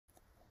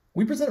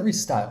We present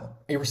ReStyle,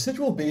 a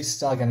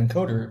residual-based StyleGAN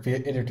encoder via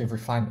iterative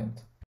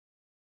refinement.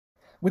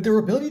 With their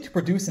ability to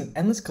produce an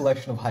endless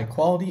collection of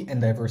high-quality and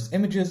diverse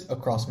images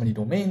across many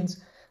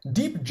domains,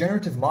 deep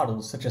generative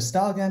models such as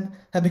StyleGAN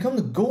have become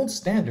the gold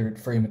standard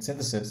for image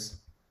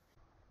synthesis.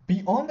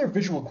 Beyond their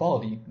visual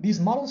quality, these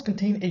models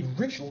contain a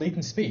rich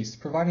latent space,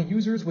 providing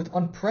users with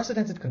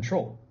unprecedented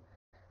control.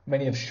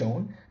 Many have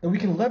shown that we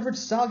can leverage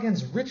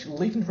StyleGAN's rich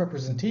latent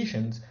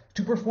representations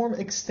to perform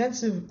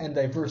extensive and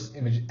diverse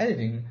image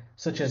editing,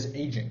 such as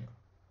aging.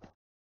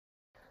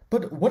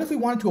 But what if we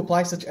wanted to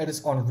apply such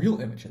edits on real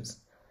images?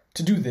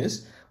 To do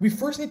this, we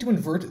first need to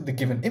invert the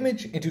given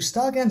image into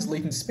StyleGAN's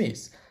latent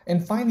space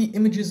and find the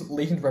image's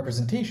latent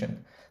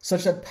representation,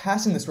 such that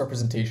passing this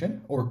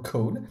representation, or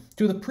code,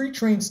 to the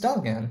pre-trained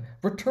StyleGAN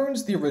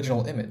returns the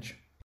original image.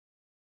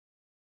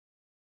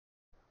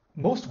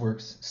 Most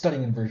works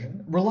studying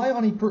inversion rely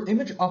on a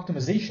per-image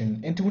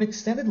optimization into an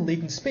extended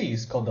latent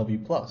space called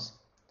W+.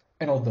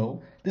 And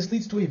although this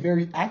leads to a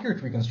very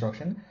accurate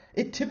reconstruction,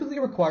 it typically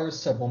requires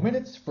several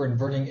minutes for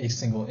inverting a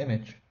single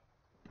image.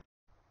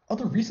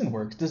 Other recent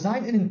works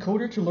design an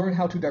encoder to learn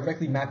how to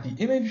directly map the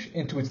image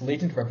into its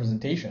latent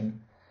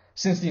representation.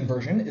 Since the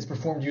inversion is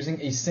performed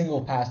using a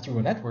single pass through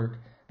a network,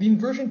 the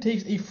inversion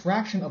takes a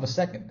fraction of a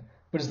second,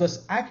 but is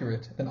less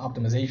accurate than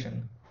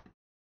optimization.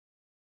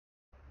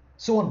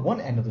 So on one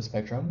end of the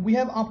spectrum, we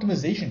have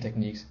optimization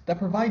techniques that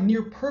provide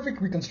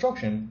near-perfect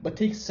reconstruction but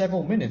take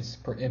several minutes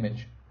per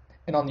image.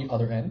 And on the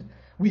other end,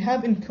 we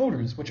have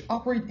encoders which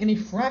operate in a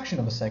fraction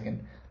of a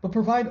second but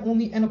provide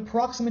only an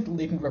approximate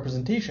latent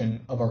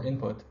representation of our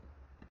input.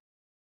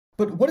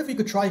 But what if we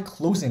could try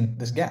closing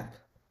this gap?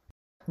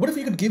 What if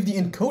we could give the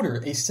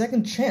encoder a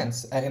second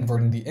chance at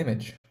inverting the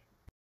image?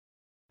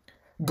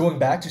 Going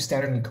back to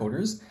standard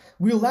encoders,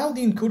 we allow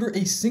the encoder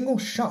a single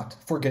shot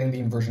for getting the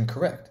inversion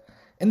correct.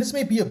 And this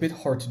may be a bit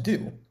hard to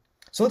do,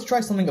 so let's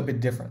try something a bit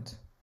different.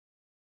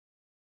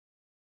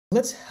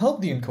 Let's help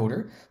the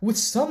encoder with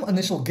some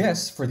initial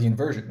guess for the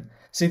inversion,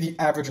 say the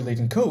average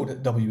latent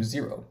code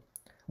W0.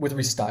 With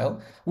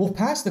ReStyle, we'll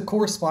pass the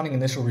corresponding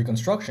initial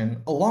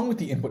reconstruction along with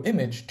the input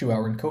image to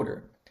our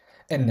encoder.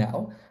 And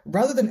now,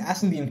 rather than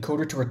asking the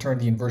encoder to return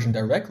the inversion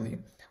directly,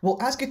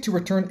 we'll ask it to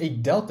return a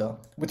delta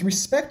with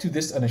respect to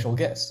this initial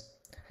guess.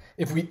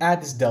 If we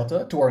add this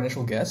delta to our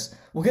initial guess,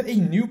 we'll get a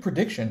new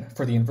prediction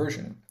for the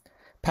inversion.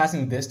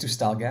 Passing this to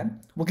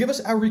StyleGAN will give us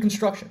our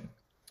reconstruction.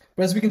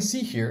 But as we can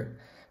see here,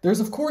 there is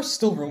of course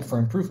still room for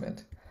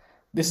improvement.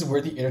 This is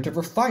where the iterative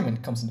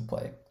refinement comes into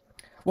play.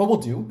 What we'll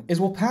do is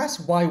we'll pass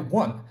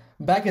y1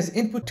 back as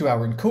input to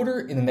our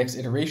encoder in the next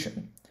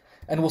iteration,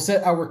 and we'll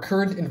set our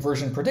current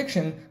inversion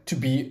prediction to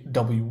be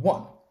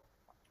w1.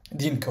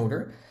 The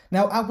encoder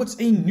now outputs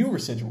a new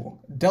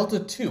residual, delta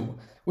 2,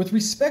 with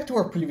respect to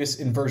our previous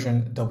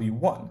inversion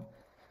w1.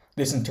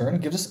 This in turn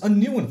gives us a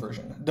new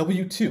inversion,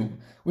 W2,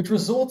 which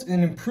results in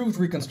an improved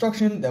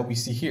reconstruction that we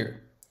see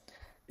here.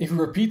 If we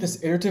repeat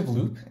this iterative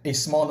loop a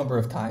small number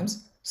of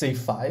times, say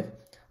 5,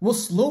 we'll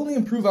slowly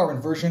improve our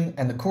inversion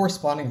and the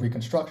corresponding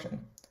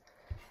reconstruction.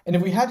 And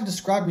if we had to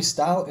describe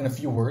ReStyle in a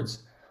few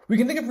words, we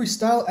can think of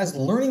ReStyle as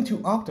learning to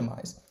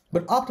optimize,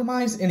 but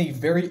optimize in a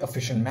very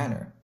efficient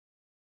manner.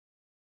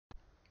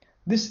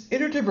 This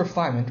iterative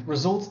refinement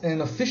results in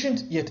an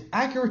efficient yet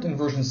accurate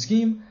inversion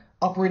scheme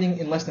operating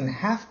in less than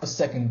half a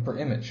second per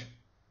image.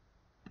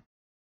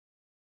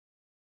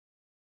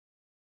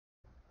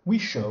 We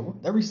show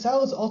that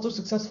ReStyle is also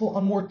successful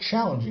on more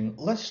challenging,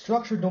 less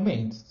structured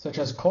domains such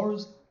as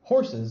cars,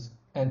 horses,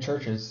 and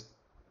churches.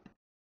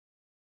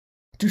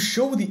 To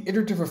show the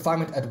iterative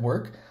refinement at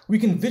work, we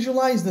can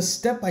visualize the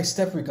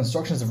step-by-step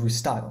reconstructions of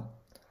ReStyle.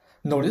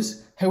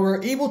 Notice how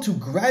we're able to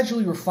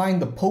gradually refine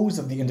the pose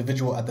of the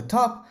individual at the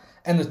top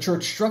and the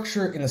church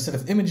structure in the set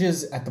of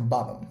images at the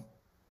bottom.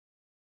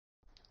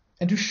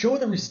 And to show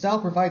that ReStyle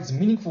provides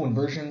meaningful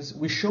inversions,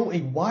 we show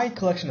a wide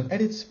collection of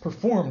edits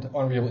performed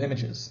on real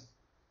images.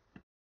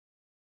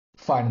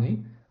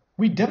 Finally,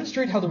 we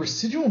demonstrate how the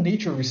residual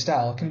nature of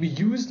ReStyle can be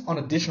used on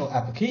additional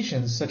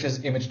applications such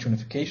as image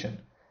toonification.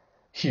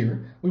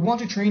 Here, we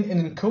want to train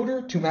an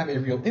encoder to map a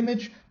real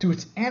image to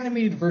its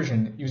animated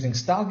version using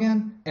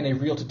StyleGAN and a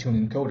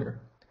reel-to-toon encoder.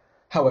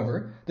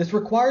 However, this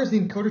requires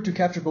the encoder to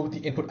capture both the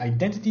input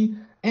identity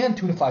and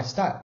toonify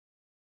style.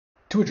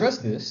 To address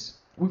this,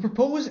 we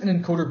propose an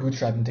encoder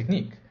bootstrapping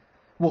technique.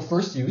 We'll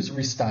first use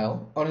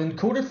ReStyle on an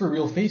encoder for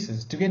real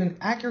faces to get an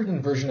accurate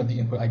inversion of the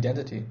input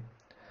identity.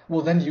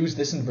 We'll then use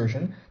this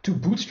inversion to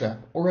bootstrap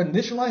or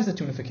initialize the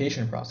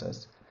toonification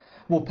process.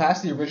 We'll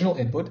pass the original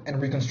input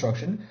and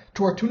reconstruction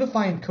to our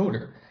toonify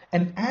encoder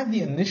and add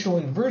the initial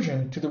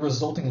inversion to the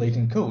resulting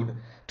latent code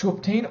to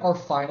obtain our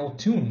final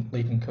toon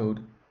latent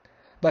code.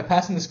 By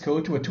passing this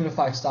code to a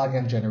toonify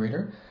StyleGAN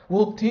generator,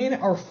 we'll obtain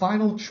our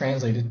final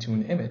translated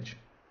toon image.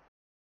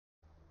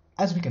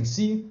 As we can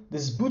see,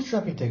 this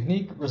bootstrapping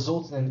technique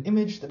results in an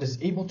image that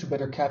is able to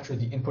better capture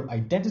the input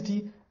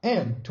identity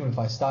and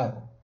toonify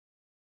style.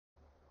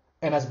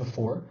 And as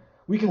before,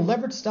 we can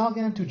leverage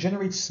StyleGAN to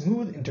generate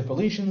smooth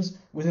interpolations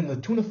within the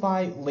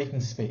toonify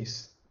latent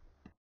space.